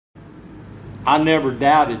I never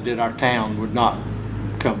doubted that our town would not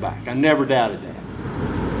come back. I never doubted that.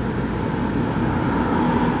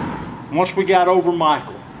 Once we got over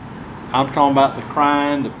Michael, I'm talking about the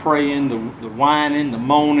crying, the praying, the whining, the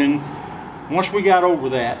moaning. Once we got over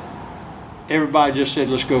that, everybody just said,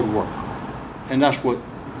 let's go to work. And that's what,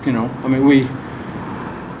 you know, I mean,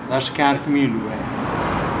 that's the kind of community we have.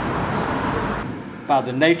 By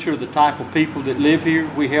the nature of the type of people that live here,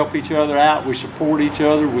 we help each other out, we support each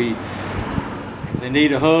other, if they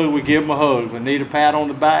need a hug, we give them a hug. If they need a pat on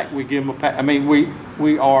the back, we give them a pat. I mean,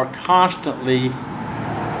 we are constantly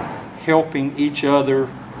helping each other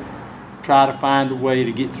try to find a way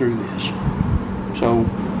to get through this. So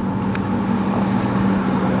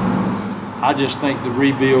I just think the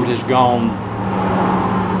rebuild has gone,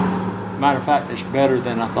 matter of fact, it's better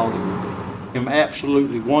than I thought it would be. I'm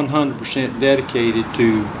absolutely 100% dedicated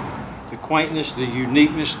to the quaintness, the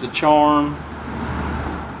uniqueness, the charm,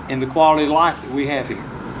 and the quality of life that we have here.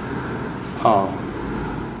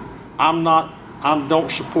 I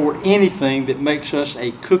don't support anything that makes us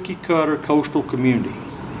a cookie cutter coastal community.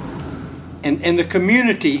 And the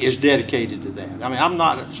community is dedicated to that. I mean, I'm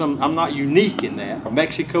not unique in that.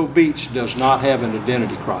 Mexico Beach does not have an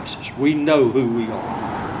identity crisis. We know who we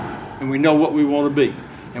are, and we know what we want to be.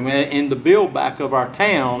 And in the build back of our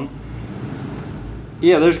town,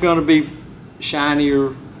 yeah, there's going to be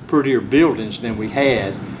shinier, prettier buildings than we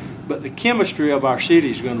had, but the chemistry of our city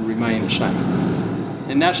is going to remain the same,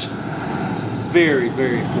 and that's very,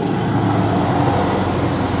 very important.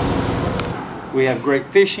 We have great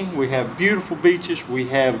fishing, we have beautiful beaches, we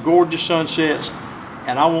have gorgeous sunsets,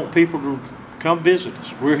 and I want people to come visit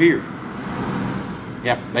us. We're here.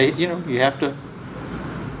 You have to,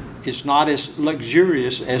 it's not as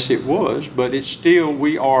luxurious as it was, but it's still,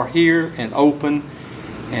 we are here and open,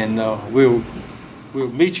 and we'll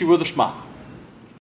meet you with a smile.